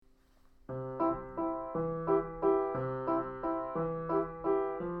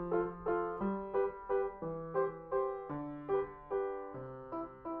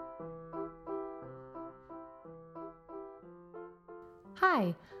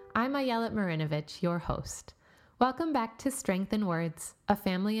Hi, I'm Ayelet Marinovich, your host. Welcome back to Strength in Words, a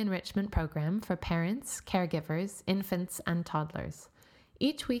family enrichment program for parents, caregivers, infants, and toddlers.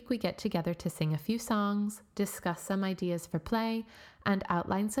 Each week we get together to sing a few songs, discuss some ideas for play, and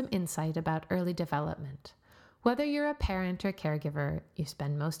outline some insight about early development. Whether you're a parent or caregiver, you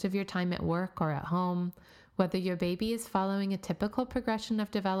spend most of your time at work or at home, whether your baby is following a typical progression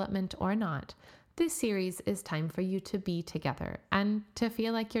of development or not, this series is time for you to be together and to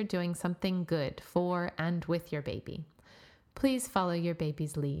feel like you're doing something good for and with your baby. Please follow your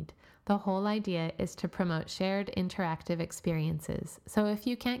baby's lead. The whole idea is to promote shared interactive experiences. So if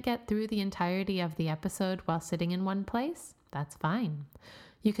you can't get through the entirety of the episode while sitting in one place, that's fine.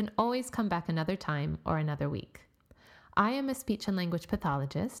 You can always come back another time or another week. I am a speech and language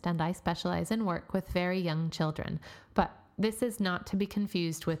pathologist, and I specialize in work with very young children, but this is not to be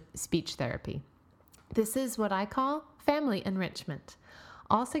confused with speech therapy. This is what I call family enrichment.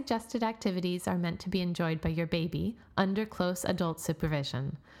 All suggested activities are meant to be enjoyed by your baby under close adult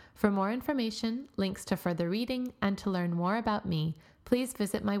supervision. For more information, links to further reading, and to learn more about me, please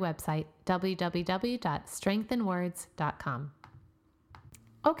visit my website, www.strengthinwords.com.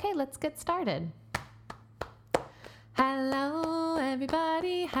 Okay, let's get started. Hello,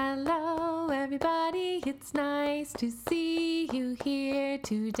 everybody. It's nice to see you here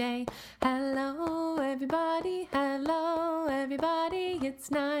today. Hello, everybody.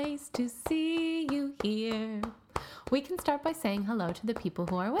 It's nice to see you here. We can start by saying hello to the people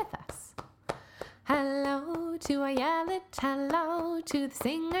who are with us. Hello to Ayelet, hello to the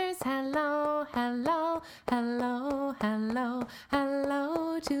singers, hello, hello, hello, hello,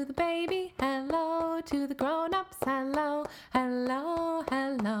 hello to the baby, hello to the grown-ups, hello, hello,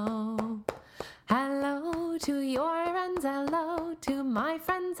 hello. Hello to your friends, hello to my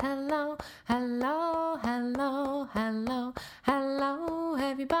friends, hello, hello, hello, hello, hello,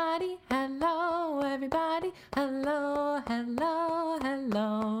 everybody, hello, hello,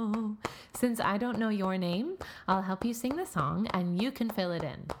 hello. Since I don't know your name, I'll help you sing the song and you can fill it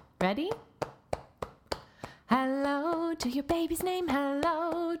in. Ready? Hello to your baby's name,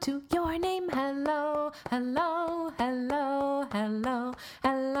 hello to your name, hello, hello, hello, hello,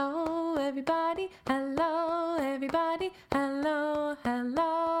 hello, everybody, hello,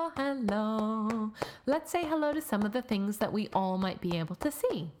 hello, hello. Let's say hello to some of the things that we all might be able to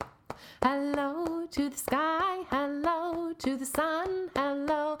see. Hello to the sky, hello to the sun,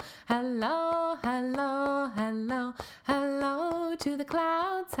 hello, hello, hello, hello, hello to the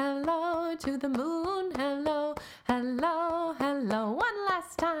clouds, hello to the moon, hello, hello, hello. One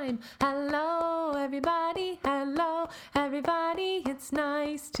last time. Hello, everybody, it's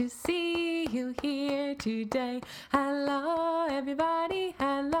nice to see you here today. Hello, everybody,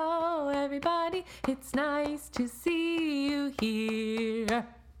 it's nice to see you here.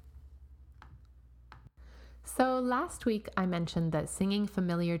 So last week I mentioned that singing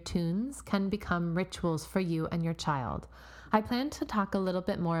familiar tunes can become rituals for you and your child. I plan to talk a little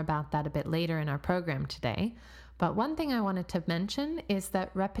bit more about that a bit later in our program today, but one thing I wanted to mention is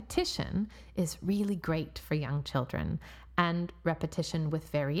that repetition is really great for young children, and repetition with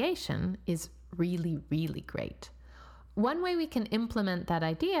variation is really, really great. One way we can implement that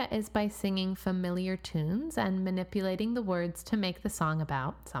idea is by singing familiar tunes and manipulating the words to make the song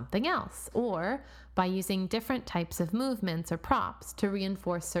about something else, or by using different types of movements or props to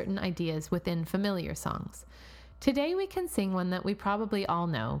reinforce certain ideas within familiar songs. Today we can sing one that we probably all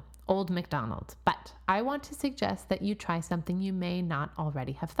know, Old MacDonald, but I want to suggest that you try something you may not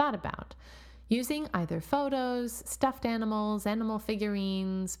already have thought about. Using either photos, stuffed animals, animal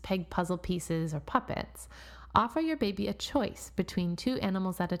figurines, peg puzzle pieces, or puppets, offer your baby a choice between two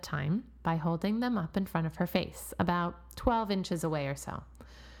animals at a time by holding them up in front of her face, about 12 inches away or so.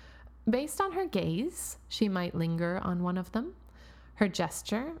 Based on her gaze, she might linger on one of them. Her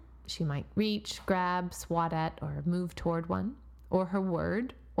gesture, she might reach, grab, swat at, or move toward one. Or her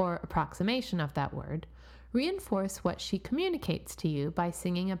word, or approximation of that word, reinforce what she communicates to you by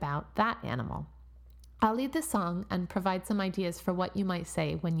singing about that animal. I'll lead the song and provide some ideas for what you might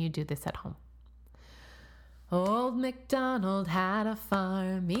say when you do this at home. Old MacDonald had a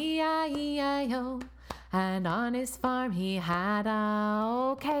farm, E-I-E-I-O, and on his farm he had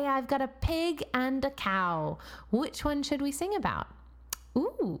I've got a pig and a cow. Which one should we sing about?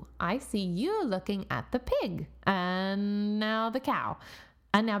 Ooh, I see you looking at the pig, and now the cow,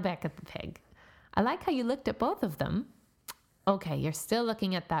 and now back at the pig. I like how you looked at both of them. Okay, you're still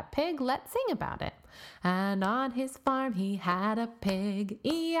looking at that pig. Let's sing about it. And on his farm he had a pig,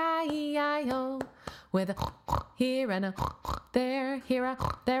 E-I-E-I-O, with a here and a there, here a,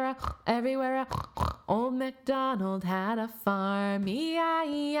 there a, everywhere a. Old MacDonald had a farm,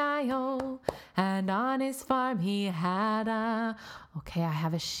 E-I-E-I-O, and on his farm he had a... Okay, I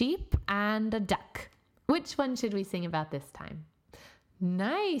have a sheep and a duck. Which one should we sing about this time?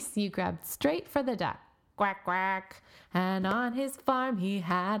 Nice, you grabbed straight for the duck. Quack, quack. And on his farm he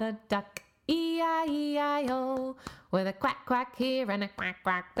had a duck, E-I-E-I-O, with a quack, quack here and a quack,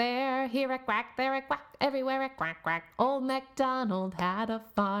 quack there. Here a quack, there a quack, everywhere a quack, quack. Old MacDonald had a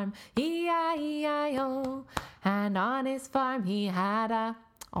farm, E-I-E-I-O, and on his farm he had a...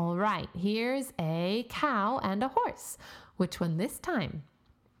 All right, here's a cow and a horse. Which one this time?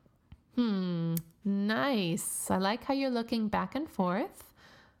 Nice. I like how you're looking back and forth.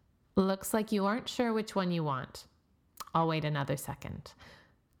 Looks like you aren't sure which one you want. I'll wait another second.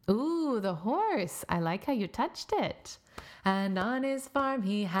 Ooh, the horse. I like how you touched it. And on his farm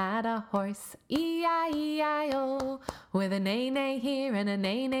he had a horse, E-I-E-I-O, with a neigh-neigh here and a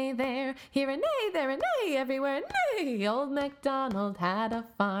neigh-neigh there. Here a neigh, there a neigh, everywhere a neigh. Old MacDonald had a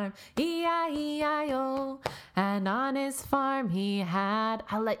farm, E-I-E-I-O, and on his farm he had...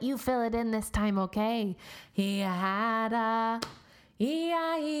 I'll let you fill it in this time, okay? He had a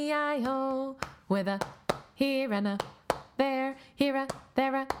E-I-E-I-O, with a here and a there, here a,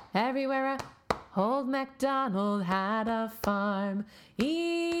 there a, everywhere a. Old MacDonald had a farm,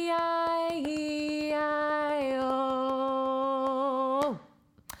 E-I-E-I-O.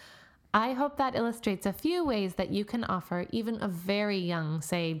 I hope that illustrates a few ways that you can offer even a very young,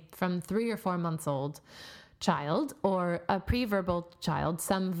 say from 3 or 4 months old, child or a pre-verbal child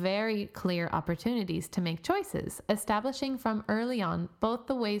some very clear opportunities to make choices, establishing from early on both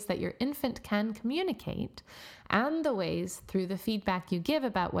the ways that your infant can communicate and the ways through the feedback you give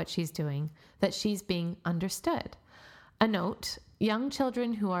about what she's doing that she's being understood. A note, young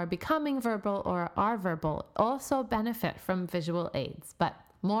children who are becoming verbal or are verbal also benefit from visual aids, but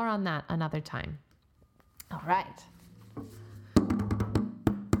more on that another time. All right.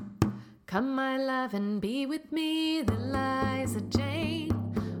 Come, my love, and be with me, little Liza Jane.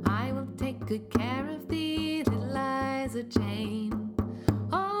 I will take good care of thee, little Liza Jane.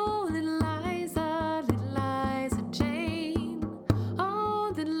 Oh, little Liza Jane.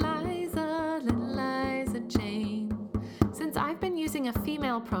 Oh, little Liza Jane. Since I've been using a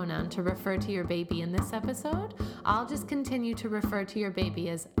female pronoun to refer to your baby in this episode, I'll just continue to refer to your baby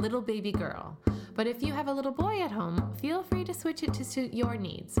as little baby girl. But if you have a little boy at home, feel free to switch it to suit your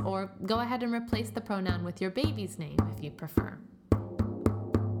needs, or go ahead and replace the pronoun with your baby's name if you prefer.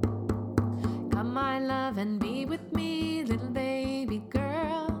 Come, my love, and be with me, little baby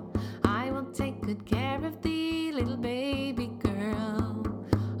girl. I will take good care of thee, little baby girl.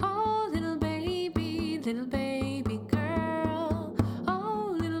 Oh, little baby girl.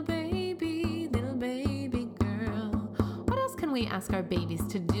 Oh, little baby girl. What else can we ask our babies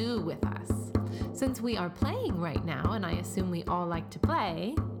to do with us? Since we are playing right now, and I assume we all like to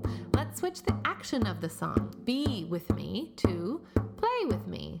play, let's switch the action of the song, be with me, to play with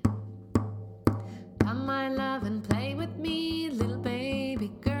me. Come, my love, and play with me, little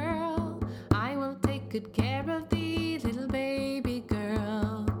baby girl. I will take good care of thee, little baby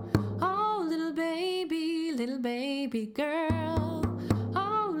girl. Oh, little baby girl.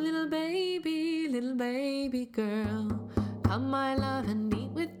 Oh, little baby girl. Come, my love, and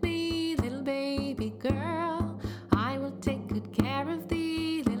eat with me, little baby girl. I will take good care of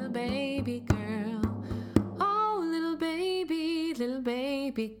thee, little baby girl. Oh, little baby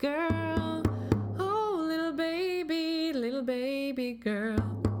girl. Oh, little baby girl.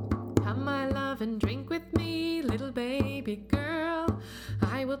 Come, my love, and drink with me, little baby girl.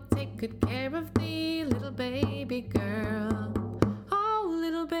 I will take good care of thee, little baby girl. Oh,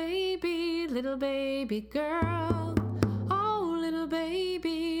 little baby girl. Oh, little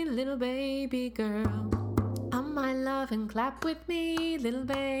baby girl. Come, my love, and clap with me, little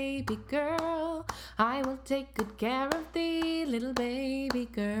baby girl. I will take good care of thee, little baby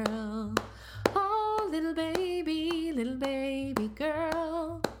girl. Oh, little baby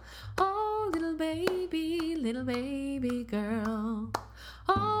girl. Oh, little baby girl.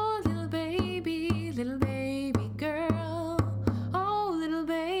 Oh, little baby girl. Oh, little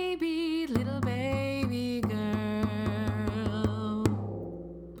baby girl.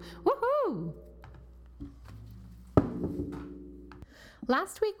 Woohoo!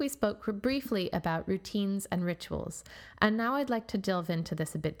 Last week we spoke briefly about routines and rituals, and now I'd like to delve into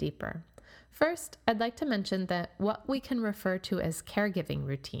this a bit deeper. First, I'd like to mention that what we can refer to as caregiving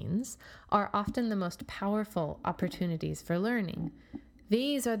routines are often the most powerful opportunities for learning.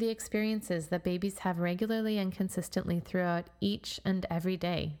 These are the experiences that babies have regularly and consistently throughout each and every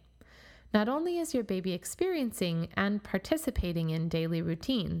day. Not only is your baby experiencing and participating in daily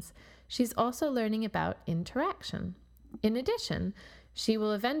routines, she's also learning about interaction. In addition, she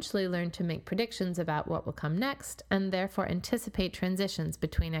will eventually learn to make predictions about what will come next and therefore anticipate transitions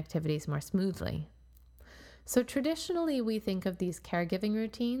between activities more smoothly. So traditionally, we think of these caregiving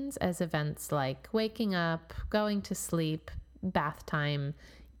routines as events like waking up, going to sleep, bath time,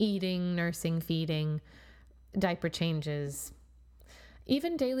 eating, nursing, feeding, diaper changes.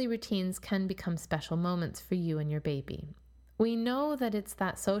 Even daily routines can become special moments for you and your baby. We know that it's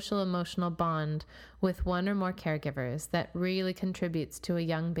that social emotional bond with one or more caregivers that really contributes to a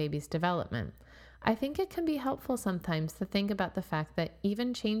young baby's development. I think it can be helpful sometimes to think about the fact that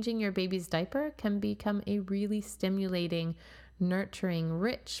even changing your baby's diaper can become a really stimulating, nurturing,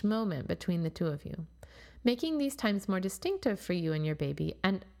 rich moment between the two of you. Making these times more distinctive for you and your baby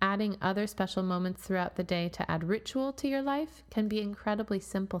and adding other special moments throughout the day to add ritual to your life can be incredibly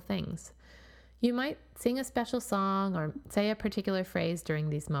simple things. You might sing a special song or say a particular phrase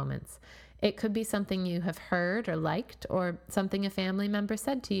during these moments. It could be something you have heard or liked, or something a family member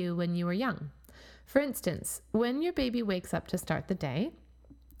said to you when you were young. For instance, when your baby wakes up to start the day,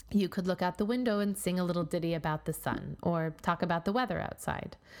 you could look out the window and sing a little ditty about the sun, or talk about the weather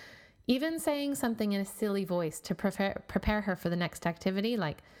outside. Even saying something in a silly voice to prepare her for the next activity,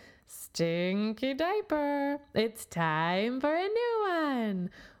 like, "Stinky diaper, it's time for a new one,"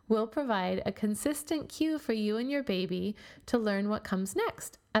 will provide a consistent cue for you and your baby to learn what comes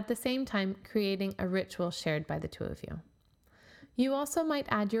next, at the same time creating a ritual shared by the two of you. You also might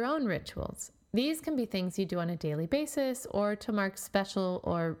add your own rituals. These can be things you do on a daily basis or to mark special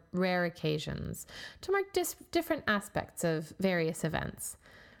or rare occasions, to mark different aspects of various events.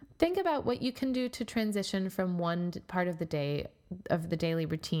 Think about what you can do to transition from one part of the day of the daily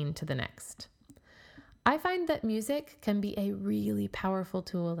routine to the next. I find that music can be a really powerful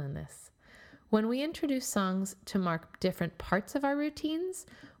tool in this. When we introduce songs to mark different parts of our routines,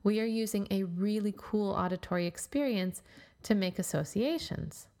 we are using a really cool auditory experience to make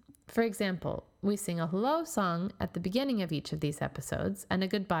associations. For example, we sing a hello song at the beginning of each of these episodes and a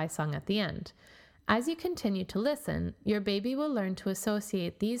goodbye song at the end. As you continue to listen, your baby will learn to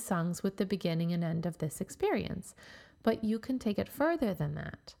associate these songs with the beginning and end of this experience, but you can take it further than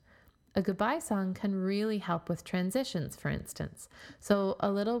that. A goodbye song can really help with transitions, for instance. So a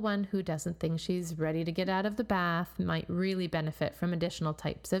little one who doesn't think she's ready to get out of the bath might really benefit from additional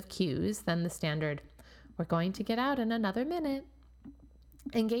types of cues than the standard, "We're going to get out in another minute."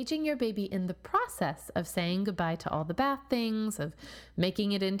 Engaging your baby in the process of saying goodbye to all the bath things, of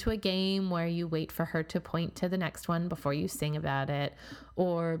making it into a game where you wait for her to point to the next one before you sing about it,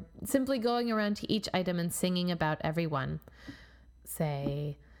 or simply going around to each item and singing about every one.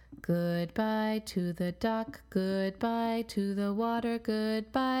 Say, "Goodbye to the duck, goodbye to the water,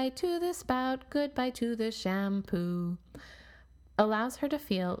 goodbye to the spout, goodbye to the shampoo." Allows her to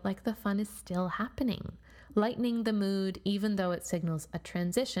feel like the fun is still happening, lightening the mood even though it signals a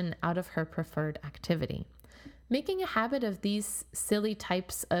transition out of her preferred activity. Making a habit of these silly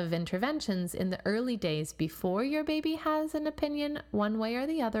types of interventions in the early days before your baby has an opinion one way or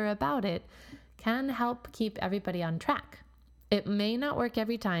the other about it can help keep everybody on track. It may not work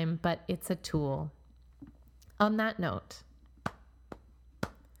every time, but it's a tool. On that note,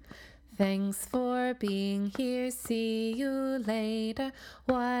 thanks for being here. See you later.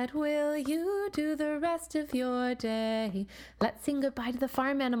 What will you do the rest of your day? Let's sing goodbye to the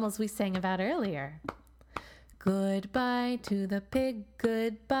farm animals we sang about earlier. Goodbye to the pig,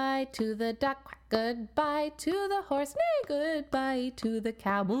 goodbye to the duck, quack, goodbye to the horse, neigh, goodbye to the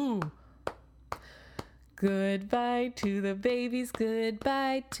cow, moo. Goodbye to the babies,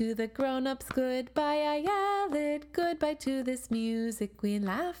 goodbye to the grown-ups, goodbye, I yell it, goodbye to this music. We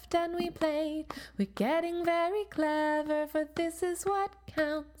laughed and we played, we're getting very clever, for this is what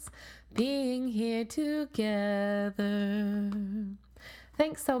counts, being here together.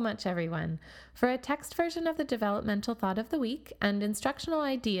 Thanks so much, everyone. For a text version of the developmental thought of the week and instructional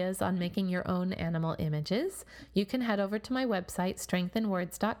ideas on making your own animal images, you can head over to my website,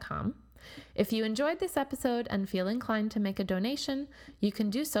 strengthinwords.com. If you enjoyed this episode and feel inclined to make a donation, you can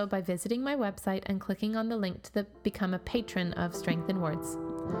do so by visiting my website and clicking on the link to become a patron of Strength in Words.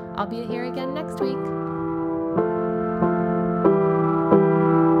 I'll be here again next week.